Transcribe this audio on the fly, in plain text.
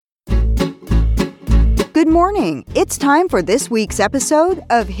Good morning. It's time for this week's episode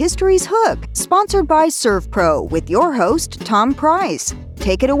of History's Hook, sponsored by ServPro with your host, Tom Price.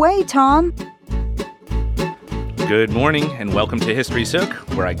 Take it away, Tom. Good morning and welcome to History's Hook,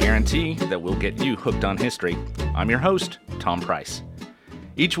 where I guarantee that we'll get you hooked on history. I'm your host, Tom Price.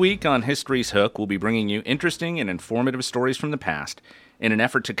 Each week on History's Hook, we'll be bringing you interesting and informative stories from the past in an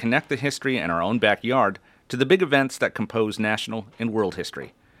effort to connect the history in our own backyard to the big events that compose national and world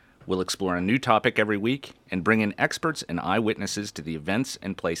history. We'll explore a new topic every week and bring in experts and eyewitnesses to the events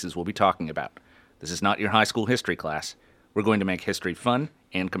and places we'll be talking about. This is not your high school history class. We're going to make history fun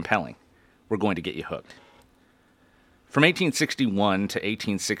and compelling. We're going to get you hooked. From 1861 to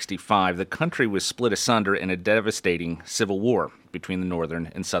 1865, the country was split asunder in a devastating civil war between the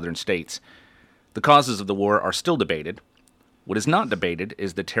northern and southern states. The causes of the war are still debated. What is not debated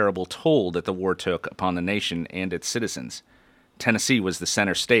is the terrible toll that the war took upon the nation and its citizens. Tennessee was the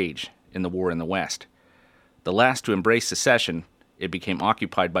center stage in the war in the West. The last to embrace secession, it became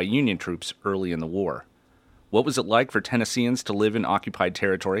occupied by Union troops early in the war. What was it like for Tennesseans to live in occupied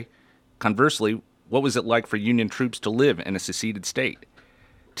territory? Conversely, what was it like for Union troops to live in a seceded state?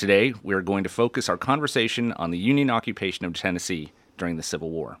 Today, we are going to focus our conversation on the Union occupation of Tennessee during the Civil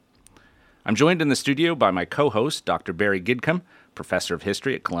War. I'm joined in the studio by my co-host, Dr. Barry Gidcombe, professor of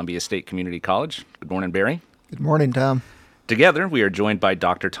history at Columbia State Community College. Good morning, Barry. Good morning, Tom. Together, we are joined by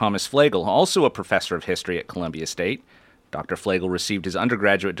Dr. Thomas Flegel, also a professor of history at Columbia State. Dr. Flegel received his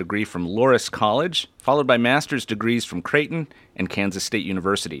undergraduate degree from Loras College, followed by master's degrees from Creighton and Kansas State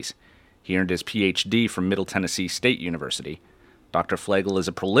Universities. He earned his Ph.D. from Middle Tennessee State University. Dr. Flegel is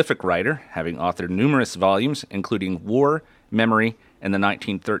a prolific writer, having authored numerous volumes, including War, Memory, and the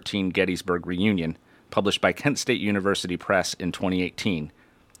 1913 Gettysburg Reunion, published by Kent State University Press in 2018.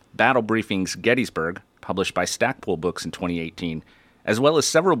 Battle Briefings Gettysburg, published by Stackpole Books in 2018, as well as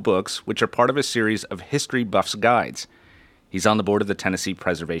several books which are part of a series of History Buff's Guides. He's on the board of the Tennessee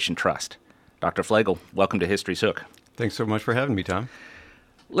Preservation Trust. Dr. Flegel, welcome to History's Hook. Thanks so much for having me, Tom.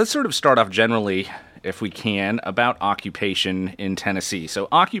 Let's sort of start off generally, if we can, about occupation in Tennessee. So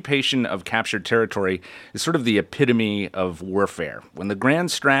occupation of captured territory is sort of the epitome of warfare. When the grand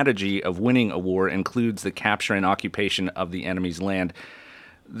strategy of winning a war includes the capture and occupation of the enemy's land,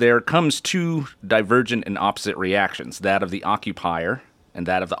 there comes two divergent and opposite reactions, that of the occupier and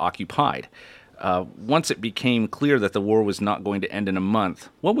that of the occupied. Once it became clear that the war was not going to end in a month,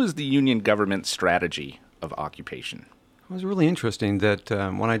 what was the Union government's strategy of occupation? It was really interesting that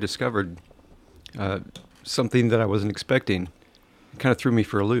when I discovered something that I wasn't expecting, it kind of threw me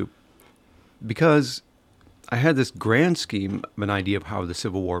for a loop. Because I had this grand scheme of an idea of how the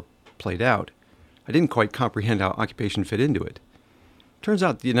Civil War played out, I didn't quite comprehend how occupation fit into it. Turns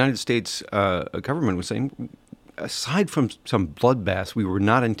out the United States government was saying, aside from some bloodbaths we were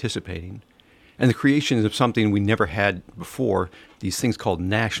not anticipating, and the creation of something we never had before, these things called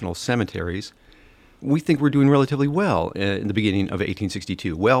national cemeteries, we think we're doing relatively well in the beginning of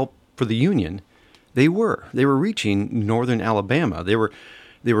 1862. Well, for the Union, they were. They were reaching northern Alabama. They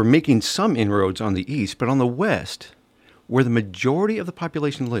were making some inroads on the east, but on the west, where the majority of the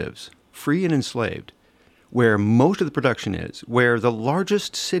population lives, free and enslaved, where most of the production is, where the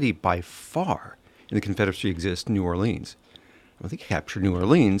largest city by far in the Confederacy exists, New Orleans. Well, they captured New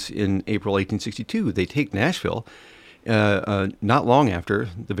Orleans in April 1862. They take Nashville not long after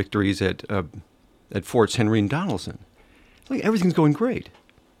the victories at Forts Henry and Donelson. It's like everything's going great.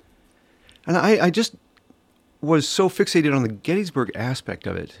 And I just was so fixated on the Gettysburg aspect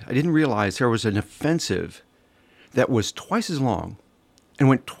of it, I didn't realize there was an offensive that was twice as long and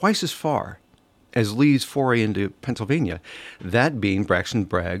went twice as far as Lee's foray into Pennsylvania, that being Braxton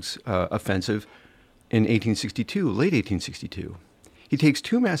Bragg's offensive in 1862, late 1862. He takes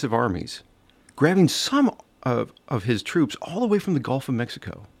two massive armies, grabbing some of his troops all the way from the Gulf of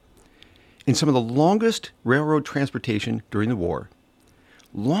Mexico, in some of the longest railroad transportation during the war,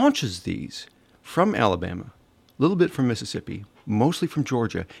 launches these from Alabama, a little bit from Mississippi, mostly from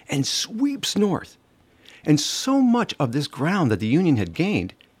Georgia, and sweeps north. And so much of this ground that the Union had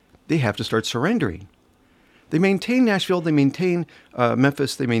gained, they have to start surrendering. They maintain Nashville, they maintain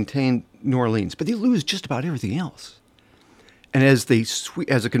Memphis, they maintain New Orleans, but they lose just about everything else. And as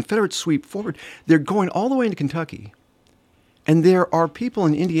the Confederates sweep forward, they're going all the way into Kentucky. And there are people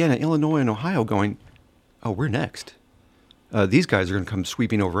in Indiana, Illinois, and Ohio going, oh, we're next. These guys are going to come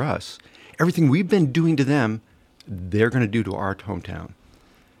sweeping over us. Everything we've been doing to them, they're going to do to our hometown.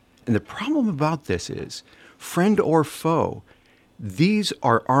 And the problem about this is, friend or foe, these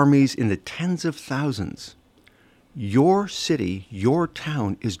are armies in the tens of thousands. Your city, your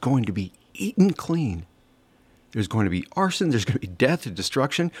town is going to be eaten clean. There's going to be arson. There's going to be death and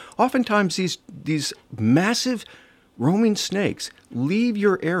destruction. Oftentimes, these massive roaming snakes leave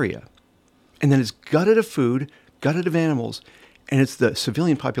your area, and then it's gutted of food, gutted of animals, and it's the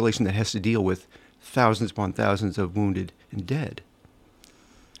civilian population that has to deal with thousands upon thousands of wounded and dead.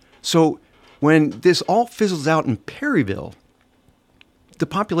 So when this all fizzles out in Perryville, the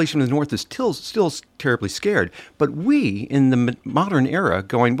population of the North is still terribly scared. But we, in the modern era,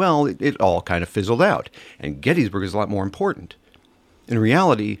 going, well, it all kind of fizzled out. And Gettysburg is a lot more important. In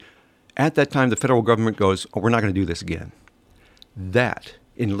reality, at that time, the federal government goes, oh, we're not going to do this again. That,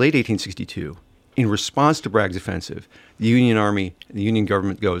 in late 1862, in response to Bragg's offensive, the Union Army and the Union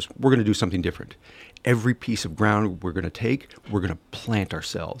government goes, we're going to do something different. Every piece of ground we're going to take, we're going to plant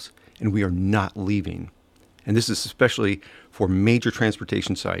ourselves. And we are not leaving. And this is especially for major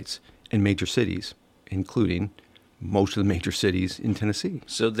transportation sites in major cities, including most of the major cities in Tennessee.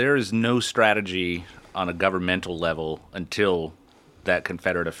 So there is no strategy on a governmental level until that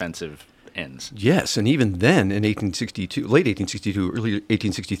Confederate offensive ends. Yes, and even then in 1862, late 1862, early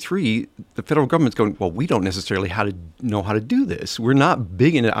 1863, the federal government's going, well, we don't necessarily know how to do this. We're not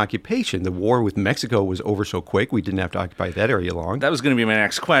big into occupation. The war with Mexico was over so quick, we didn't have to occupy that area long. That was going to be my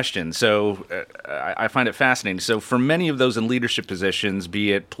next question. So I find it fascinating. So for many of those in leadership positions,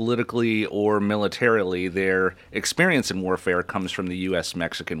 be it politically or militarily, their experience in warfare comes from the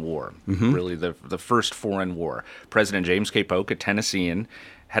U.S.-Mexican War, really the first foreign war. President James K. Polk, a Tennessean,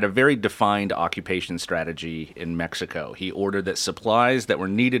 had a very defined occupation strategy in Mexico. He ordered that supplies that were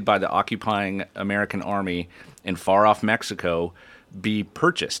needed by the occupying American army in far-off Mexico be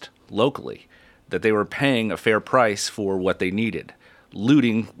purchased locally, that they were paying a fair price for what they needed.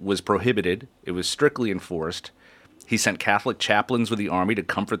 Looting was prohibited. It was strictly enforced. He sent Catholic chaplains with the army to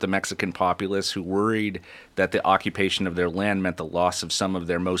comfort the Mexican populace who worried that the occupation of their land meant the loss of some of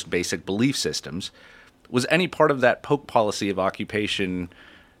their most basic belief systems. Was any part of that Polk policy of occupation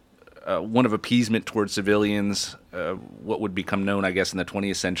one of appeasement towards civilians, what would become known, I guess, in the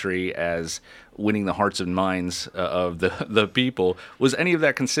 20th century as winning the hearts and minds of the people? Was any of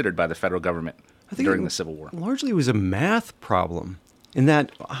that considered by the federal government during the Civil War? Largely it was a math problem in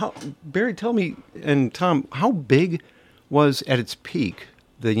that, Barry, tell me, and Tom, how big was at its peak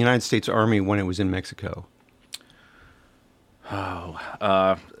the United States Army when it was in Mexico?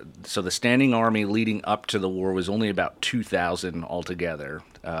 So the standing army leading up to the war was only about 2,000 altogether.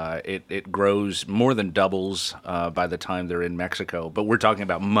 It grows, more than doubles by the time they're in Mexico, but we're talking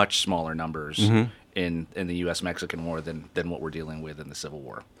about much smaller numbers in the U.S.-Mexican War than what we're dealing with in the Civil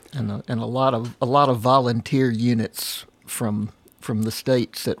War. And a lot of volunteer units from the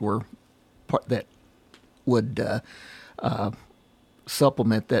states that would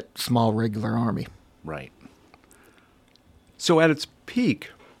supplement that small regular army. Right. So at its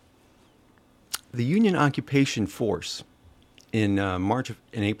peak, the Union occupation force in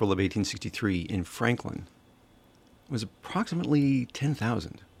April of 1863 in Franklin was approximately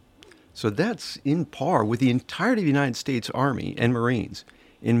 10,000. So that's in par with the entirety of the United States Army and Marines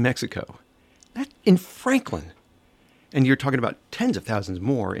in Mexico. That in Franklin. And you're talking about tens of thousands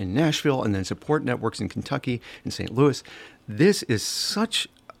more in Nashville and then support networks in Kentucky and St. Louis. This is such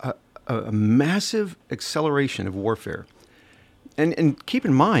a massive acceleration of warfare. And keep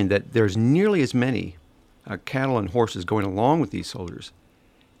in mind that there's nearly as many cattle and horses going along with these soldiers,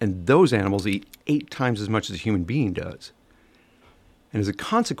 and those animals eat 8 times as much as a human being does. And as a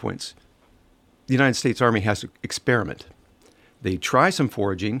consequence, the United States Army has to experiment. They try some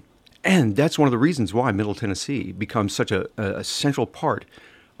foraging, and that's one of the reasons why Middle Tennessee becomes such a central part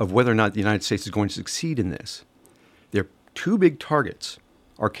of whether or not the United States is going to succeed in this. Their 2 big targets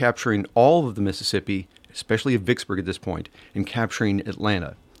are capturing all of the Mississippi, especially of Vicksburg at this point, and capturing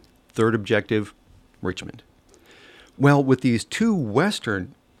Atlanta. 3rd objective, Richmond. Well, with these 2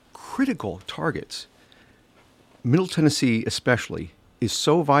 western critical targets, Middle Tennessee especially is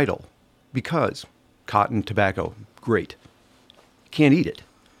so vital because cotton, tobacco, great. Can't eat it.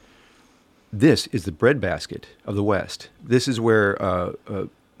 This is the breadbasket of the West. This is where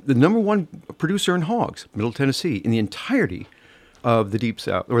the number 1 producer in hogs, Middle Tennessee, in the entirety of the Deep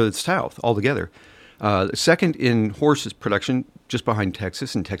South, or the South altogether. Second in horses production, just behind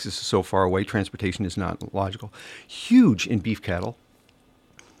Texas, and Texas is so far away, transportation is not logical. Huge in beef cattle.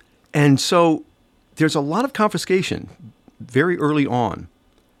 And so there's a lot of confiscation very early on,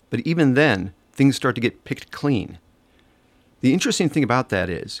 but even then, things start to get picked clean. The interesting thing about that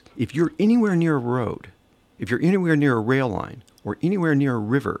is, if you're anywhere near a road, if you're anywhere near a rail line, or anywhere near a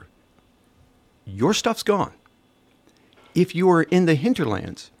river, your stuff's gone. If you are in the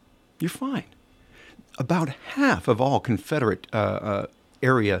hinterlands, you're fine. About half of all Confederate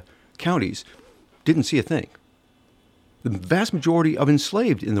area counties didn't see a thing. The vast majority of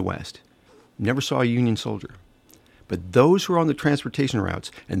enslaved in the West never saw a Union soldier. But those who are on the transportation routes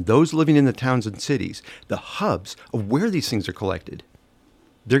and those living in the towns and cities, the hubs of where these things are collected,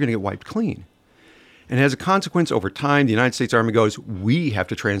 they're going to get wiped clean. And as a consequence, over time, the United States Army goes, we have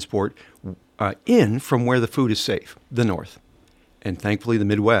to transport in from where the food is safe, the North. And thankfully, the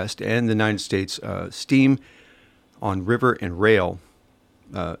Midwest and the United States steam on river and rail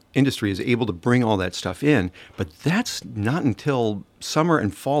industry is able to bring all that stuff in. But that's not until summer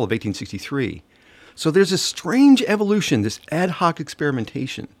and fall of 1863. So there's a strange evolution, this ad hoc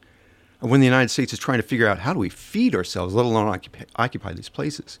experimentation of when the United States is trying to figure out how do we feed ourselves, let alone occupy these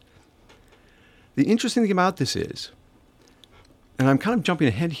places. The interesting thing about this is, and I'm kind of jumping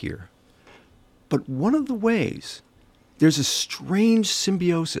ahead here, but one of the ways there's a strange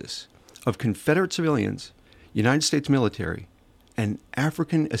symbiosis of Confederate civilians, United States military, and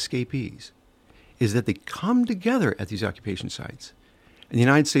African escapees is that they come together at these occupation sites. And the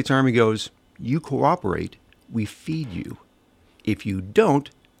United States Army goes, you cooperate, we feed you. If you don't,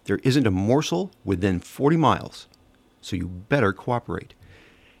 there isn't a morsel within 40 miles, so you better cooperate.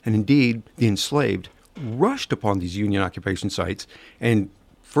 And indeed, the enslaved rushed upon these Union occupation sites and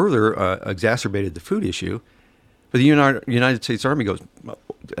further exacerbated the food issue. But the United States Army goes,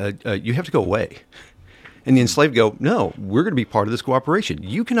 you have to go away. And the enslaved go, no, we're going to be part of this cooperation.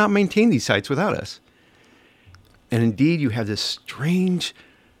 You cannot maintain these sites without us. And indeed, you have this strange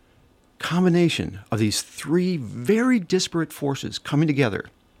combination of these three very disparate forces coming together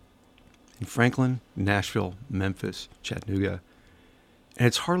in Franklin, Nashville, Memphis, Chattanooga. And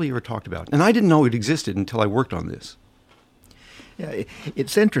it's hardly ever talked about. And I didn't know it existed until I worked on this. Yeah,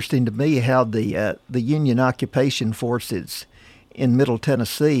 it's interesting to me how the Union occupation forces in Middle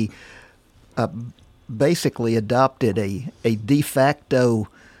Tennessee basically adopted a de facto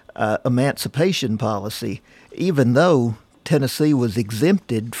emancipation policy, even though Tennessee was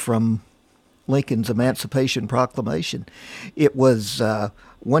exempted from Lincoln's Emancipation Proclamation. It was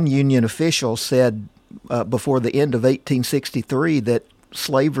one Union official said before the end of 1863 that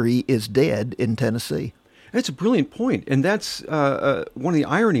slavery is dead in Tennessee. That's a brilliant point, and that's one of the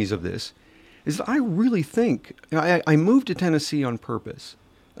ironies of this, is that I really think, I moved to Tennessee on purpose,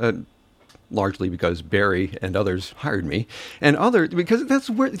 largely because Barry and others hired me, and because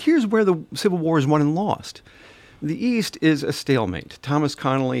here's where the Civil War is won and lost. The East is a stalemate. Thomas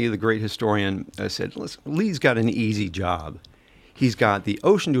Connolly, the great historian, said, listen, Lee's got an easy job. He's got the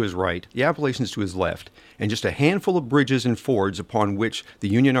ocean to his right, the Appalachians to his left, and just a handful of bridges and fords upon which the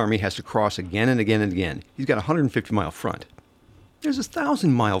Union Army has to cross again and again and again. He's got a 150-mile front. There's a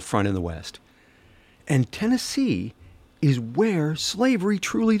 1,000-mile front in the West. And Tennessee is where slavery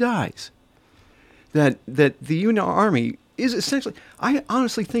truly dies. That the Union Army is essentially, I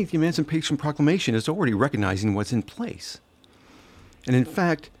honestly think the Emancipation Proclamation is already recognizing what's in place. And in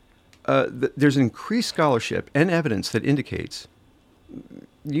fact, there's an increased scholarship and evidence that indicates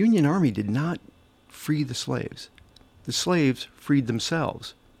the Union Army did not free the slaves. The slaves freed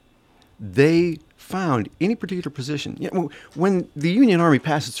themselves. They found any particular position. You know, when the Union Army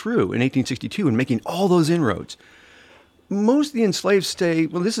passes through in 1862 and making all those inroads, most of the enslaved stay,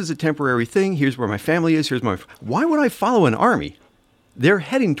 well, this is a temporary thing. Here's where my family is. Why would I follow an army? They're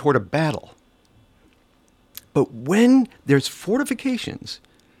heading toward a battle. But when there's fortifications,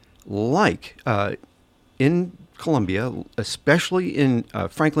 like in Columbia, especially in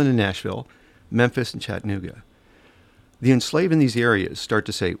Franklin and Nashville, Memphis and Chattanooga, the enslaved in these areas start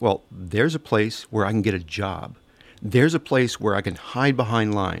to say, well, there's a place where I can get a job. There's a place where I can hide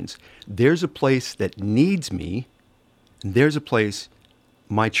behind lines. There's a place that needs me. And there's a place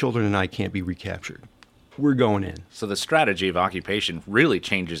my children and I can't be recaptured. We're going in. So the strategy of occupation really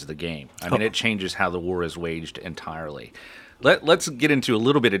changes the game. I mean, it changes how the war is waged entirely. Let's get into a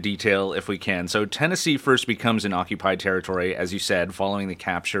little bit of detail if we can. So Tennessee first becomes an occupied territory, as you said, following the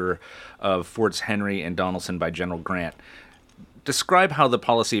capture of Forts Henry and Donelson by General Grant. Describe how the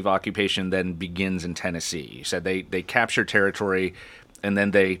policy of occupation then begins in Tennessee. You said they capture territory and then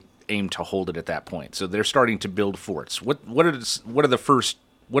they aim to hold it at that point. So they're starting to build forts. What are the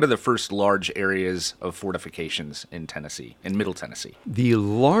first large areas of fortifications in Tennessee, in Middle Tennessee? The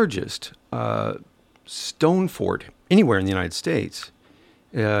largest stone fort anywhere in the United States,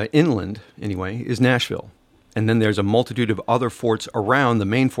 inland anyway, is Nashville. And then there's a multitude of other forts around, the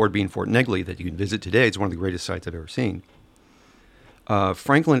main fort being Fort Negley that you can visit today. It's one of the greatest sites I've ever seen.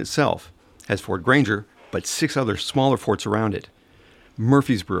 Franklin itself has Fort Granger, but 6 other smaller forts around it.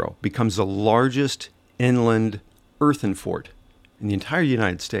 Murfreesboro becomes the largest inland earthen fort in the entire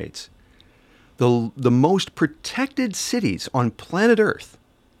United States. The most protected cities on planet Earth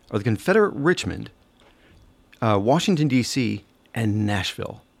are the Confederate Richmond, Washington, D.C., and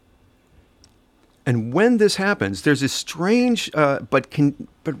Nashville. And when this happens, there's this strange but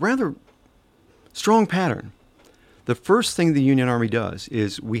rather strong pattern. The first thing the Union Army does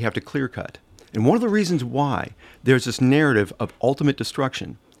is we have to clear cut. And one of the reasons why there's this narrative of ultimate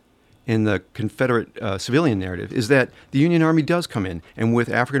destruction in the Confederate civilian narrative is that the Union Army does come in and with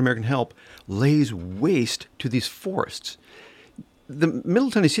African-American help lays waste to these forests. The Middle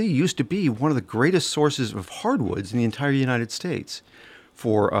Tennessee used to be one of the greatest sources of hardwoods in the entire United States.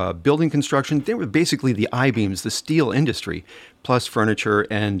 For building construction, they were basically the I-beams, the steel industry, plus furniture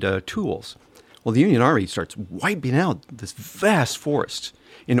and tools. Well, the Union Army starts wiping out this vast forest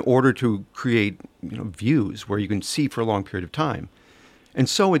in order to create views where you can see for a long period of time. And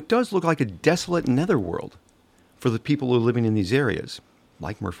so it does look like a desolate netherworld for the people who are living in these areas,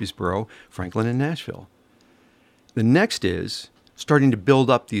 like Murfreesboro, Franklin, and Nashville. The next is starting to build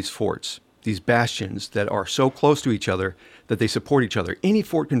up these forts, these bastions that are so close to each other that they support each other. Any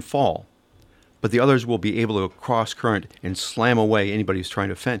fort can fall, but the others will be able to cross current and slam away anybody who's trying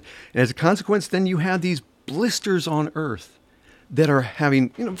to defend. And as a consequence, then you have these blisters on earth that are having,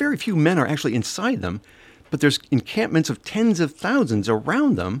 very few men are actually inside them, but there's encampments of tens of thousands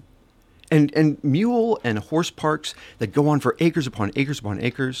around them, and mule and horse parks that go on for acres upon acres upon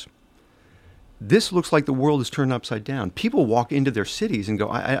acres. This looks like the world is turned upside down. People walk into their cities and go,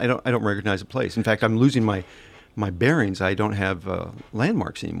 I don't recognize a place. In fact, I'm losing my bearings. I don't have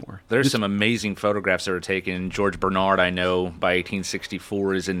landmarks anymore. There's some amazing photographs that were taken. George Bernard, I know, by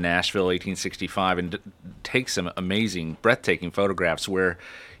 1864 is in Nashville, 1865, and takes some amazing, breathtaking photographs where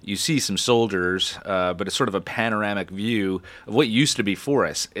you see some soldiers, but it's sort of a panoramic view of what used to be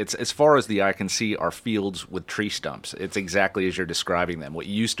forests. It's as far as the eye can see are fields with tree stumps. It's exactly as you're describing them. What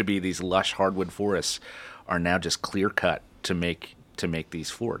used to be these lush hardwood forests are now just clear cut to make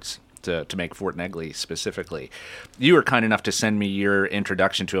these forts. To make Fort Negley specifically. You were kind enough to send me your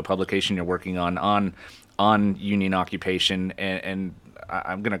introduction to a publication you're working on Union occupation, and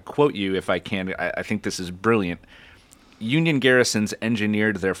I'm going to quote you if I can. I think this is brilliant. Union garrisons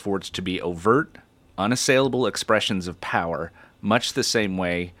engineered their forts to be overt, unassailable expressions of power, much the same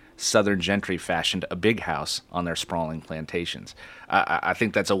way Southern gentry fashioned a big house on their sprawling plantations. I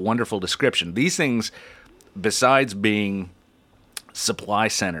think that's a wonderful description. These things, besides being supply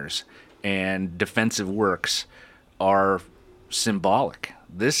centers and defensive works, are symbolic.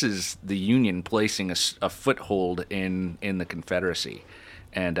 This is the Union placing a foothold in the Confederacy,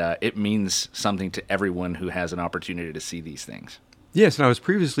 and it means something to everyone who has an opportunity to see these things. Yes, and I was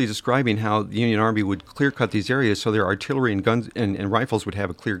previously describing how the Union Army would clear cut these areas so their artillery and guns and rifles would have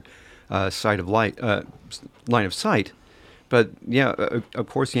a clear line of sight. But yeah, of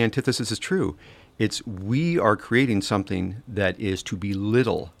course, the antithesis is true. It's we are creating something that is to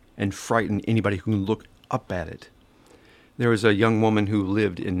belittle and frighten anybody who can look up at it. There was a young woman who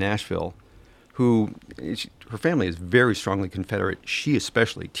lived in Nashville her family is very strongly Confederate. She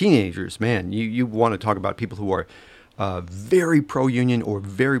especially. Teenagers, man, you want to talk about people who are very pro-Union or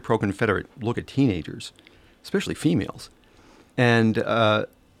very pro-Confederate. Look at teenagers, especially females. And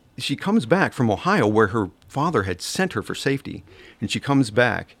she comes back from Ohio where her father had sent her for safety. And she comes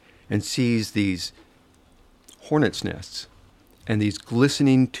back and sees these hornets' nests and these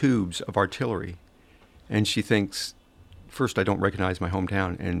glistening tubes of artillery. And she thinks, first, I don't recognize my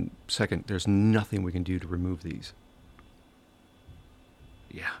hometown, and second, there's nothing we can do to remove these.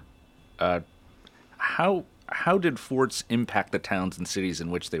 Yeah. How did forts impact the towns and cities in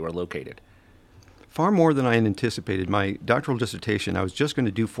which they were located? Far more than I had anticipated. My doctoral dissertation, I was just going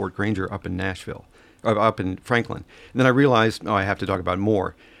to do Fort Granger up in Nashville, up in Franklin. And then I realized, I have to talk about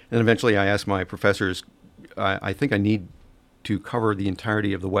more. And eventually I asked my professors, I think I need to cover the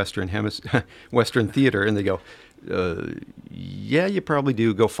entirety of the Western theater. And they go, yeah, you probably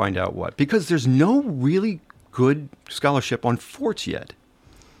do. Go find out what. Because there's no really good scholarship on forts yet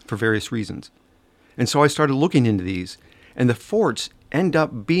for various reasons. And so I started looking into these. And the forts end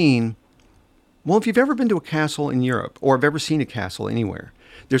up being, well, if you've ever been to a castle in Europe or have ever seen a castle anywhere,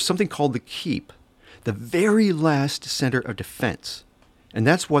 there's something called the keep, the very last center of defense. And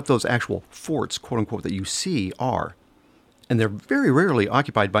that's what those actual forts, quote unquote, that you see are. And they're very rarely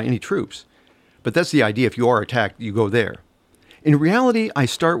occupied by any troops. But that's the idea. If you are attacked, you go there. In reality, I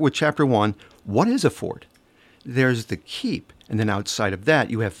start with chapter 1. What is a fort? There's the keep. And then outside of that,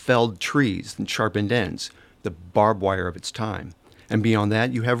 you have felled trees and sharpened ends, the barbed wire of its time. And beyond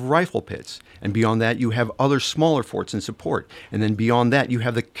that, you have rifle pits. And beyond that, you have other smaller forts in support. And then beyond that, you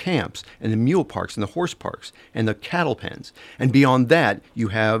have the camps and the mule parks and the horse parks and the cattle pens. And beyond that, you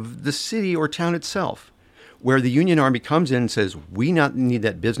have the city or town itself. where the Union Army comes in and says, we not need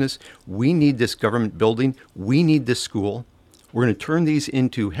that business, we need this government building, we need this school. We're going to turn these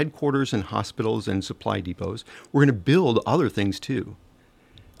into headquarters and hospitals and supply depots. We're going to build other things too.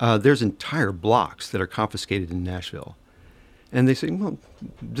 There's entire blocks that are confiscated in Nashville. And they say, well,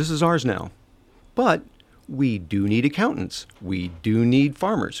 this is ours now. But we do need accountants. We do need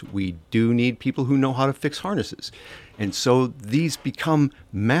farmers. We do need people who know how to fix harnesses. And so these become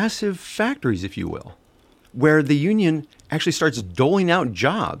massive factories, if you will, where the Union actually starts doling out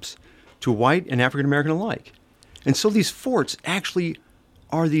jobs to white and African American alike. And so these forts actually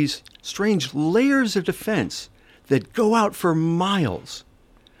are these strange layers of defense that go out for miles.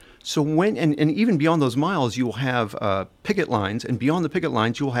 So when, and even beyond those miles, you will have picket lines, and beyond the picket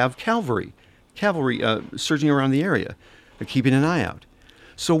lines, you will have cavalry surging around the area, keeping an eye out.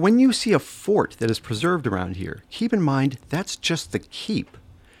 So when you see a fort that is preserved around here, keep in mind that's just the keep.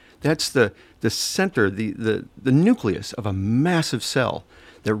 That's the center, the nucleus of a massive cell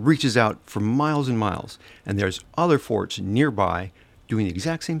that reaches out for miles and miles. And there's other forts nearby doing the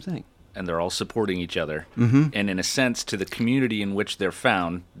exact same thing. And they're all supporting each other. Mm-hmm. And in a sense, to the community in which they're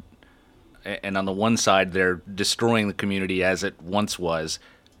found, and on the one side, they're destroying the community as it once was,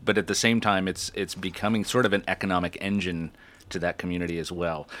 but at the same time, it's becoming sort of an economic engine to that community as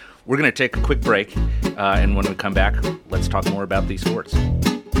well. We're going to take a quick break, and when we come back, let's talk more about these forts.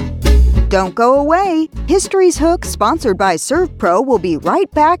 Don't go away. History's Hook, sponsored by ServPro, will be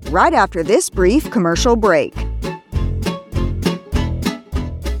right back right after this brief commercial break.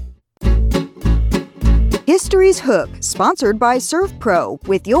 History's Hook, sponsored by ServPro,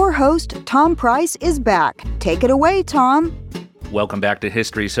 with your host, Tom Price, is back. Take it away, Tom. Welcome back to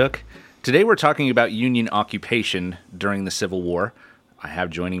History's Hook. Today we're talking about Union occupation during the Civil War. I have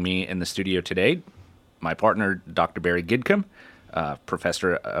joining me in the studio today my partner, Dr. Barry Gidcombe,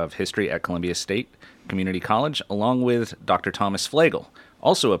 professor of history at Columbia State Community College, along with Dr. Thomas Flegel,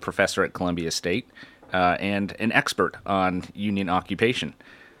 also a professor at Columbia State and an expert on Union occupation.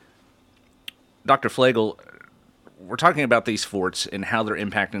 Dr. Flegel, we're talking about these forts and how they're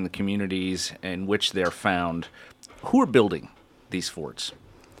impacting the communities in which they're found. Who are building these forts?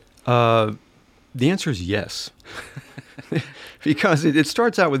 The answer is yes. Because it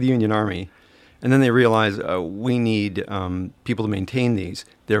starts out with the Union Army, and then they realize we need people to maintain these.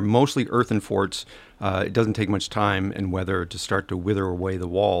 They're mostly earthen forts. It doesn't take much time and weather to start to wither away the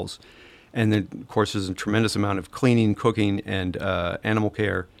walls. And then, of course, there's a tremendous amount of cleaning, cooking, and animal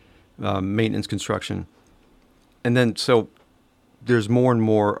care, maintenance, construction. And then, so there's more and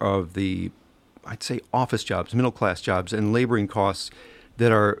more of the, I'd say, office jobs, middle-class jobs, and laboring costs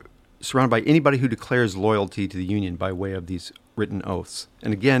that are surrounded by anybody who declares loyalty to the Union by way of these written oaths.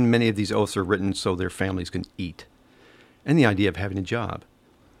 And again, many of these oaths are written so their families can eat. And the idea of having a job.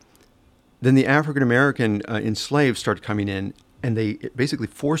 Then the African-American enslaved start coming in, and they basically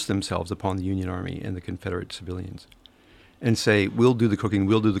force themselves upon the Union Army and the Confederate civilians and say, we'll do the cooking,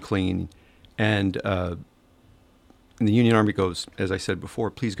 we'll do the cleaning. And the Union Army goes, as I said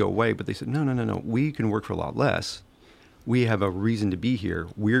before, please go away. But they said, no, we can work for a lot less. We have a reason to be here.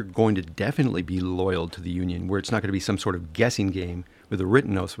 We're going to definitely be loyal to the Union, where it's not going to be some sort of guessing game with a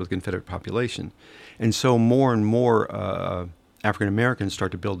written oath with the Confederate population. And so more and more African Americans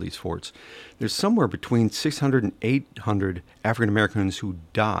start to build these forts. There's somewhere between 600 and 800 African Americans who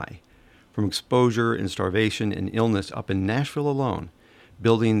die from exposure and starvation and illness up in Nashville alone,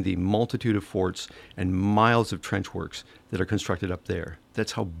 building the multitude of forts and miles of trench works that are constructed up there.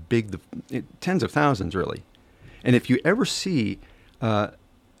 That's how big tens of thousands, really. And if you ever see an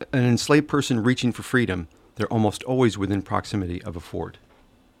enslaved person reaching for freedom, they're almost always within proximity of a fort.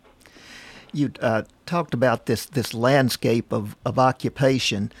 You talked about this landscape of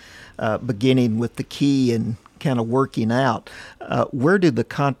occupation, beginning with the key and kind of working out. Where do the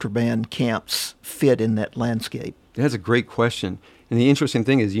contraband camps fit in that landscape? That's a great question. And the interesting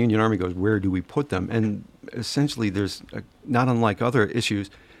thing is the Union Army goes, where do we put them? And essentially there's, not unlike other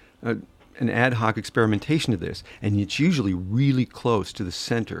issues, an ad hoc experimentation of this. And it's usually really close to the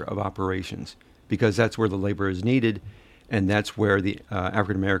center of operations because that's where the labor is needed and that's where the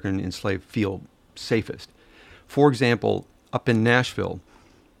African-American enslaved feel safest. For example, up in Nashville,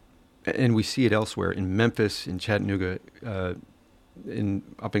 and we see it elsewhere, in Memphis, in Chattanooga, up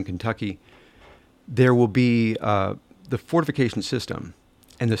in Kentucky, there will be the fortification system.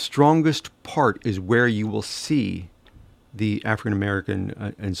 And the strongest part is where you will see the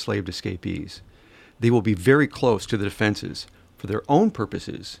African-American enslaved escapees. They will be very close to the defenses for their own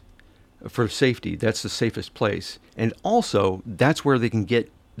purposes, for safety. That's the safest place. And also, that's where they can get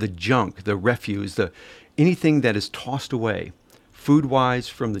the junk, the refuse, anything that is tossed away, food-wise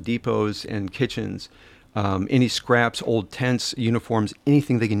from the depots and kitchens, any scraps, old tents, uniforms,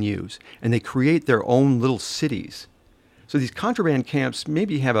 anything they can use. And they create their own little cities. So these contraband camps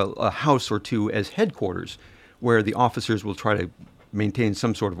maybe have a house or two as headquarters where the officers will try to maintain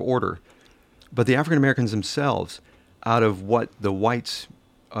some sort of order. But the African Americans themselves, out of what the whites,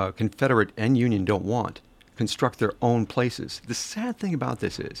 Confederate and Union, don't want, construct their own places. The sad thing about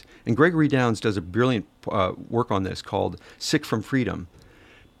this is, and Gregory Downs does a brilliant work on this called Sick from Freedom,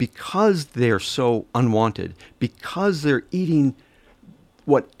 because they're so unwanted, because they're eating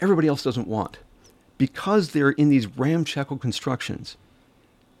what everybody else doesn't want, because they're in these ramshackle constructions,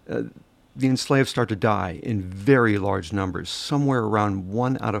 the enslaved start to die in very large numbers. Somewhere around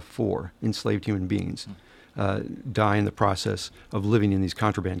 1 out of 4 enslaved human beings die in the process of living in these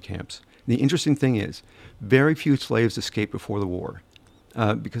contraband camps. The interesting thing is, very few slaves escaped before the war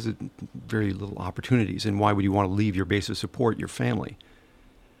because of very little opportunities. And why would you want to leave your base of support, your family?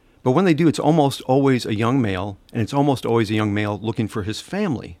 But when they do, it's almost always a young male, and it's almost always a young male looking for his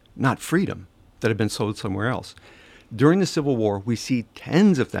family, not freedom, that had been sold somewhere else. During the Civil War, we see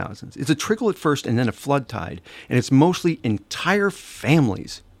tens of thousands. It's a trickle at first and then a flood tide. And it's mostly entire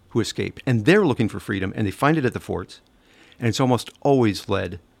families who escape. And they're looking for freedom, and they find it at the forts. And it's almost always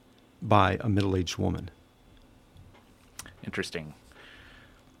led by a middle-aged woman. Interesting.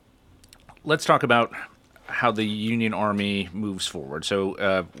 Let's talk about how the Union Army moves forward.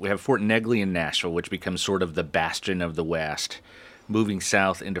 So we have Fort Negley in Nashville, which becomes sort of the bastion of the West. Moving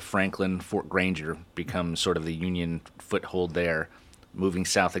south into Franklin, Fort Granger becomes sort of the Union foothold there. Moving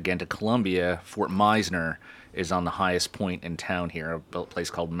south again to Columbia, Fort Meisner is on the highest point in town here, a place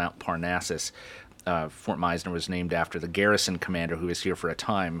called Mount Parnassus. Fort Meisner was named after the garrison commander who was here for a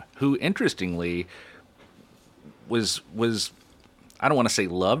time, who interestingly was I don't want to say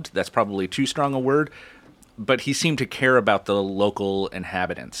loved, that's probably too strong a word, but he seemed to care about the local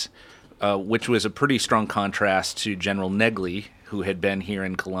inhabitants, which was a pretty strong contrast to General Negley, who had been here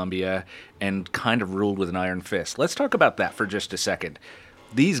in Columbia and kind of ruled with an iron fist. Let's talk about that for just a second.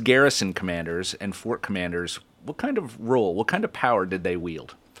 These garrison commanders and fort commanders, what kind of role, what kind of power did they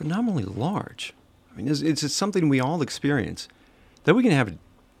wield? Phenomenally large. I mean, it's something we all experience, that we can have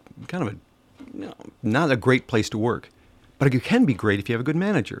kind of not a great place to work, but it can be great if you have a good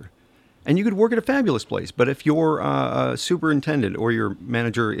manager. And you could work at a fabulous place, but if your superintendent or your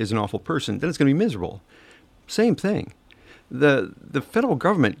manager is an awful person, then it's going to be miserable. Same thing. The federal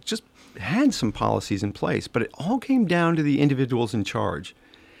government just had some policies in place, but it all came down to the individuals in charge.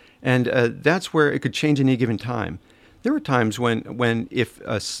 And that's where it could change at any given time. There were times when if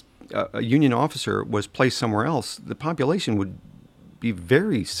a Union officer was placed somewhere else, the population would be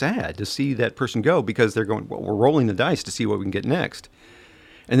very sad to see that person go, because they're going, well, we're rolling the dice to see what we can get next.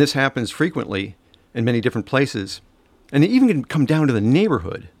 And this happens frequently in many different places. And it even can come down to the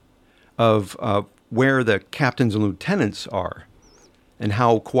neighborhood of where the captains and lieutenants are and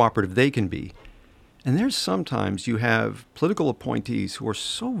how cooperative they can be. And there's sometimes you have political appointees who are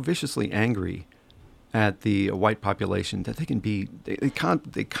so viciously angry at the white population that they can be, they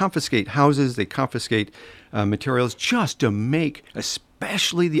confiscate houses, they confiscate materials just to make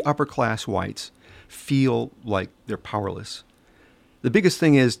especially the upper class whites feel like they're powerless. The biggest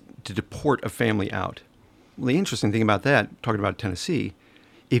thing is to deport a family out. Well, the interesting thing about that, talking about Tennessee,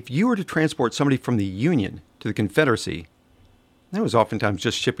 if you were to transport somebody from the Union to the Confederacy, that was oftentimes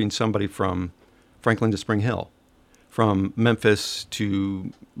just shipping somebody from Franklin to Spring Hill, from Memphis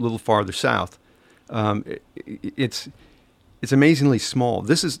to a little farther south. It's amazingly small.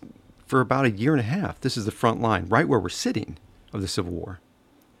 This is, for about a year and a half, this is the front line, right where we're sitting, of the Civil War.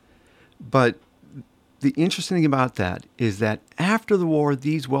 But the interesting thing about that is that after the war,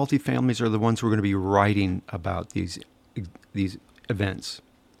 these wealthy families are the ones who are going to be writing about these events.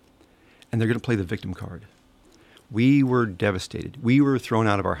 And they're going to play the victim card. We were devastated. We were thrown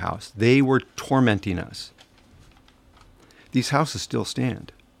out of our house. They were tormenting us. These houses still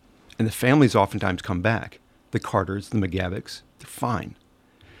stand. And the families oftentimes come back. The Carters, the McGavics, they're fine.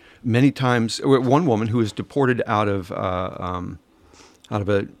 Many times, one woman who was deported out of a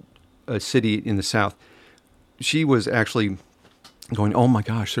city in the South, she was actually going, oh my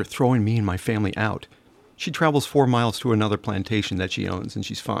gosh, they're throwing me and my family out. She travels 4 miles to another plantation that she owns, and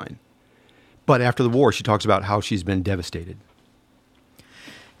she's fine. But after the war, she talks about how she's been devastated.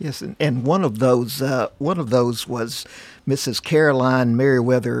 Yes, and one of those was Mrs. Caroline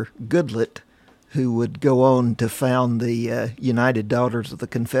Meriwether Goodlett, who would go on to found the United Daughters of the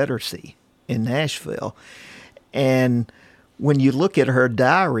Confederacy in Nashville. And when you look at her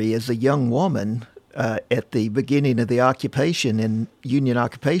diary as a young woman at the beginning of the Union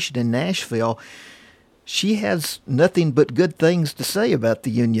occupation in Nashville, she has nothing but good things to say about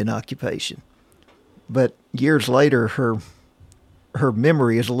the Union occupation. but years later, her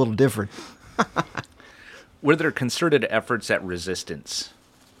memory is a little different. Were there concerted efforts at resistance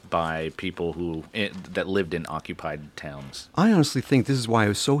by people that lived in occupied towns? I honestly think this is why it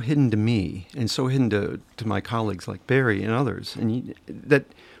was so hidden to me and so hidden to my colleagues like Barry and others, and that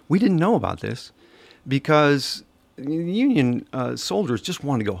we didn't know about this because the Union soldiers just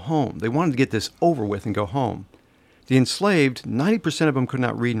wanted to go home. They wanted to get this over with and go home. The enslaved, 90% of them could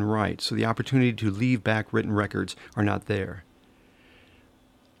not read and write, so the opportunity to leave back written records are not there.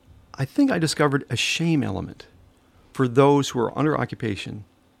 I think I discovered a shame element for those who were under occupation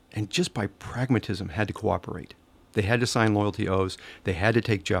and just by pragmatism had to cooperate. They had to sign loyalty oaths. They had to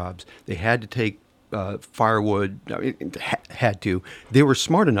take jobs. They had to take firewood. Had to. They were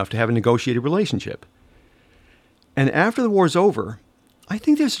smart enough to have a negotiated relationship. And after the war's over, I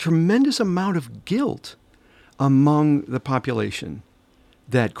think there's a tremendous amount of guilt among the population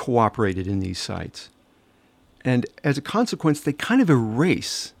that cooperated in these sites. And as a consequence, they kind of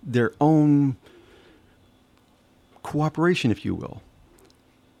erase their own cooperation, if you will,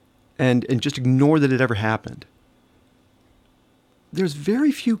 and just ignore that it ever happened. There's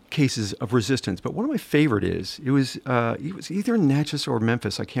very few cases of resistance, but one of my favorite it was either in Natchez or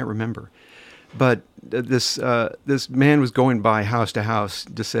Memphis, I can't remember. But this man was going by house to house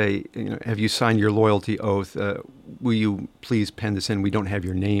to say, have you signed your loyalty oath? Will you please pen this in? We don't have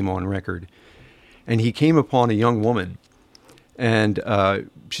your name on record. And he came upon a young woman, and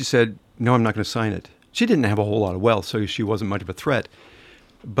she said, no, I'm not going to sign it. She didn't have a whole lot of wealth, so she wasn't much of a threat.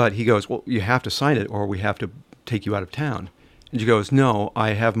 But he goes, well, you have to sign it, or we have to take you out of town. And she goes, no,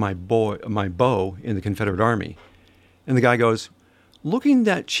 I have my bow in the Confederate Army. And the guy goes, looking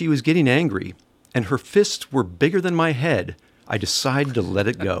that she was getting angry, and her fists were bigger than my head, I decided to let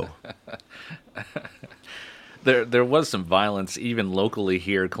it go. There was some violence even locally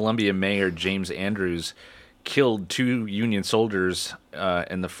here. Columbia Mayor James Andrews killed 2 Union soldiers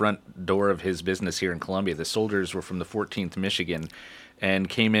in the front door of his business here in Columbia. The soldiers were from the 14th Michigan and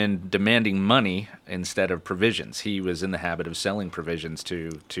came in demanding money instead of provisions. He was in the habit of selling provisions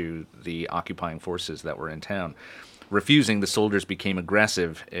to the occupying forces that were in town. Refusing, the soldiers became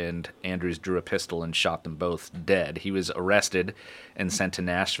aggressive, and Andrews drew a pistol and shot them both dead. He was arrested and sent to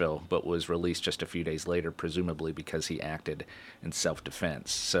Nashville, but was released just a few days later, presumably because he acted in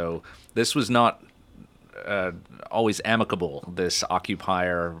self-defense. So this was not always amicable, this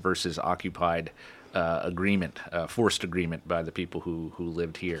occupier versus occupied agreement, forced agreement by the people who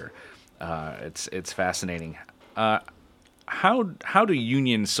lived here. It's fascinating. How do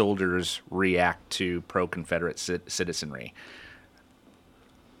Union soldiers react to pro-Confederate citizenry?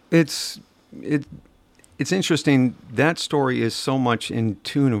 It's interesting. That story is so much in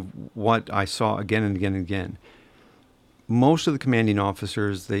tune of what I saw again and again and again. Most of the commanding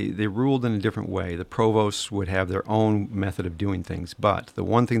officers, they ruled in a different way. The provosts would have their own method of doing things, but the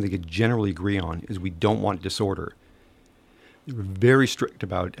one thing they could generally agree on is we don't want disorder. They were very strict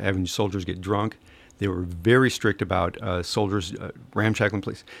about having soldiers get drunk. They were very strict about soldiers ramshackling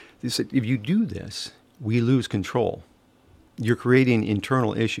police. They said, if you do this, we lose control. You're creating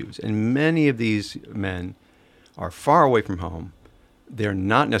internal issues. And many of these men are far away from home. They're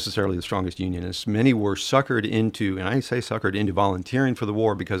not necessarily the strongest Unionists. Many were suckered into, and I say suckered into volunteering for the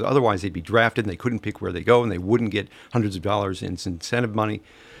war because otherwise they'd be drafted and they couldn't pick where they go and they wouldn't get hundreds of dollars in incentive money.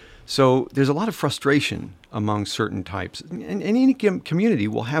 So there's a lot of frustration among certain types. And any community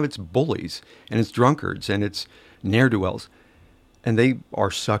will have its bullies and its drunkards and its ne'er-do-wells. And they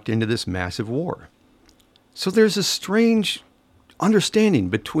are sucked into this massive war. So there's a strange understanding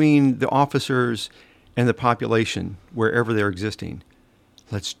between the officers and the population wherever they're existing.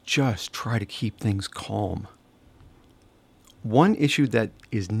 Let's just try to keep things calm. One issue that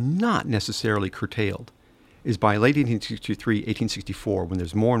is not necessarily curtailed is by late 1863, 1864, when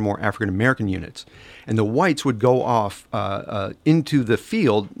there's more and more African-American units. And the whites would go off into the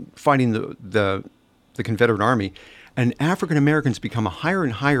field fighting the Confederate Army, and African-Americans become a higher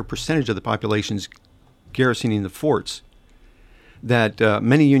and higher percentage of the populations garrisoning the forts, that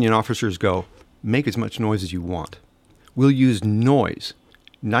many Union officers go, make as much noise as you want. We'll use noise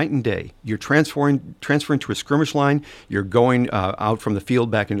night and day. You're transferring to a skirmish line. You're going out from the field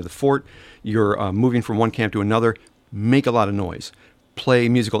back into the fort. You're moving from one camp to another. Make a lot of noise. Play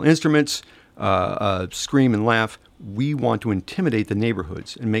musical instruments. Scream and laugh. We want to intimidate the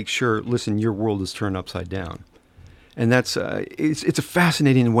neighborhoods and make sure, listen, your world is turned upside down. And that's it's a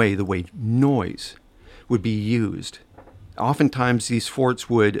fascinating way, the way noise would be used. Oftentimes these forts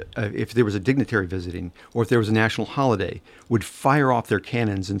would, if there was a dignitary visiting or if there was a national holiday, would fire off their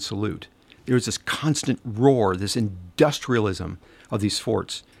cannons and salute. There was this constant roar, this industrialism of these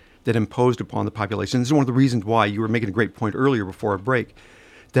forts that imposed upon the population. This is one of the reasons why you were making a great point earlier before our break,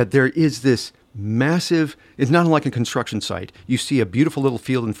 that there is this massive, it's not unlike a construction site. You see a beautiful little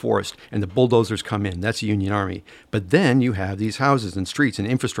field and forest, and the bulldozers come in. That's the Union Army. But then you have these houses and streets and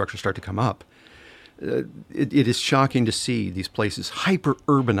infrastructure start to come up. It is shocking to see these places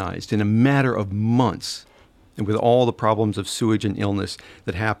hyper-urbanized in a matter of months, and with all the problems of sewage and illness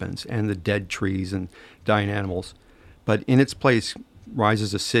that happens, and the dead trees and dying animals. But in its place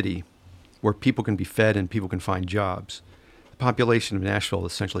rises a city where people can be fed and people can find jobs. The population of Nashville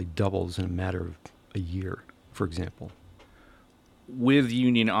essentially doubles in a matter of a year, for example. With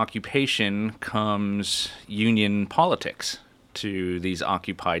Union occupation comes Union politics to these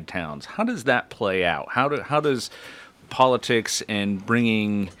occupied towns. How does that play out? How does politics and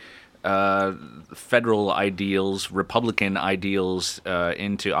bringing federal ideals, Republican ideals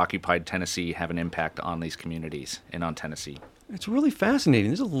into occupied Tennessee have an impact on these communities and on Tennessee? It's really fascinating.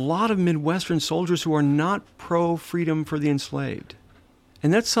 There's a lot of Midwestern soldiers who are not pro-freedom for the enslaved.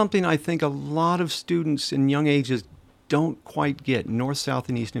 And that's something I think a lot of students in young ages don't quite get, north, south,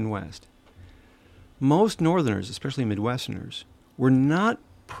 and east and west. Most Northerners, especially Midwesterners, were not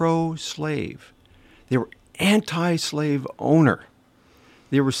pro-slave. They were anti-slave owner.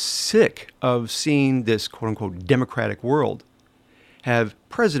 They were sick of seeing this quote-unquote democratic world have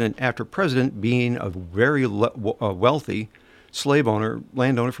president after president being a very wealthy slave owner,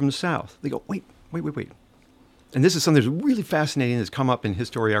 landowner from the South. They go, wait. And this is something that's really fascinating that's come up in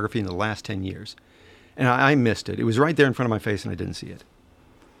historiography in the last 10 years. And I missed it. It was right there in front of my face and I didn't see it.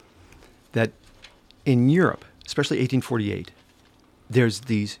 That in Europe, especially 1848, there's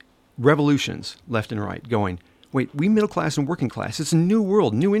these revolutions left and right going, wait, we middle class and working class, it's a new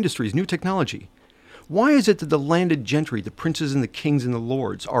world, new industries, new technology. Why is it that the landed gentry, the princes and the kings and the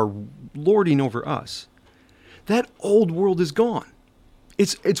lords, are lording over us? That old world is gone.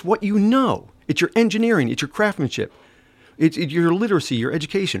 It's what you know. It's your engineering. It's your craftsmanship. It's your literacy, your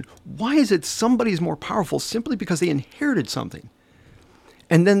education. Why is it somebody is more powerful simply because they inherited something?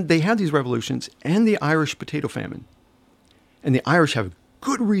 And then they have these revolutions and the Irish potato famine. And the Irish have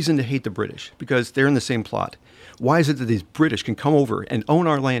good reason to hate the British because they're in the same plot. Why is it that these British can come over and own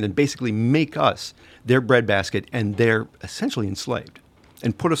our land and basically make us their breadbasket and they're essentially enslaved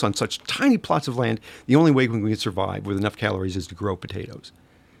and put us on such tiny plots of land? The only way we can survive with enough calories is to grow potatoes.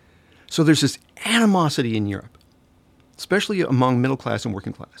 So there's this animosity in Europe, especially among middle class and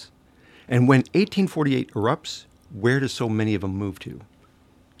working class. And when 1848 erupts, where do so many of them move to?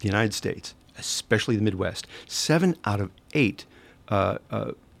 The United States, especially the Midwest. 7 out of 8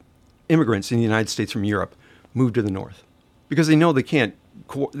 immigrants in the United States from Europe move to the North because they know they're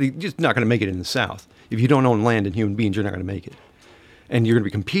just not going to make it in the South. If you don't own land and human beings, you're not going to make it. And you're going to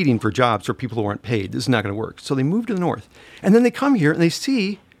be competing for jobs for people who aren't paid. This is not going to work. So they move to the North. And then they come here and they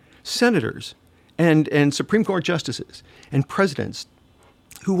see senators and Supreme Court justices and presidents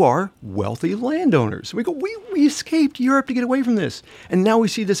who are wealthy landowners. We go, we escaped Europe to get away from this. And now we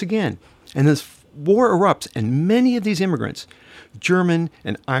see this again. And this war erupts, and many of these immigrants, German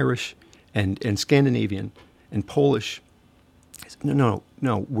and Irish and Scandinavian and Polish, no,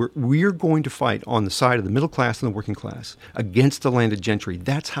 we're going to fight on the side of the middle class and the working class against the landed gentry.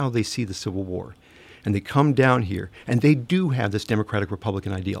 That's how they see the Civil War. And they come down here, and they do have this democratic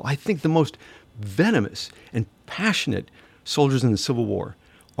Republican ideal. I think the most venomous and passionate soldiers in the Civil War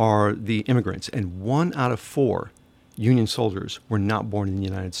are the immigrants, and 1 out of 4 Union soldiers were not born in the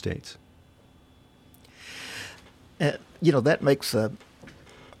United States. That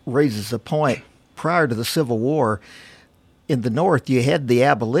raises a point. Prior to the Civil War, in the North, you had the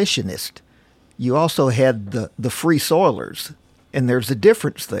abolitionists. You also had the free soilers, and there's a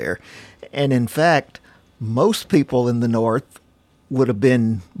difference there. And in fact, most people in the North would have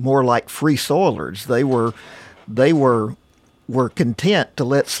been more like free soilers. They were content to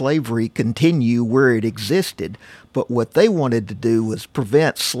let slavery continue where it existed, but what they wanted to do was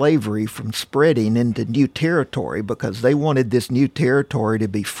prevent slavery from spreading into new territory because they wanted this new territory to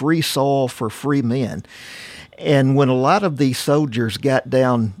be free soil for free men. And when a lot of these soldiers got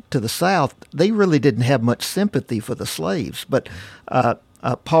down to the South, they really didn't have much sympathy for the slaves. But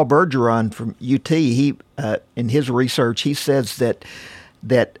Paul Bergeron from UT, he in his research, he says that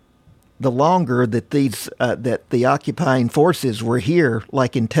the longer that that the occupying forces were here,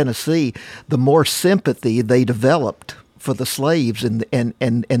 like in Tennessee, the more sympathy they developed for the slaves, and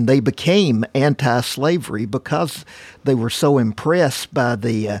they became anti-slavery because they were so impressed by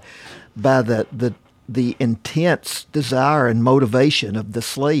the intense desire and motivation of the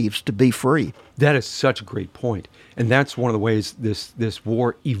slaves to be free. That is such a great point. And that's one of the ways this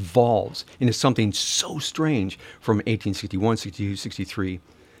war evolves into something so strange from 1861, 62, 63.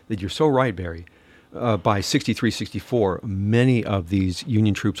 that you're so right, Barry. By 63, 64, many of these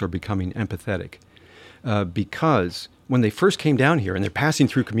Union troops are becoming empathetic because when they first came down here and they're passing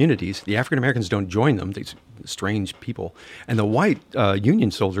through communities, the African Americans don't join them, these strange people. And the white Union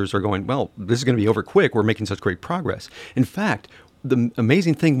soldiers are going, well, this is going to be over quick. We're making such great progress. In fact, the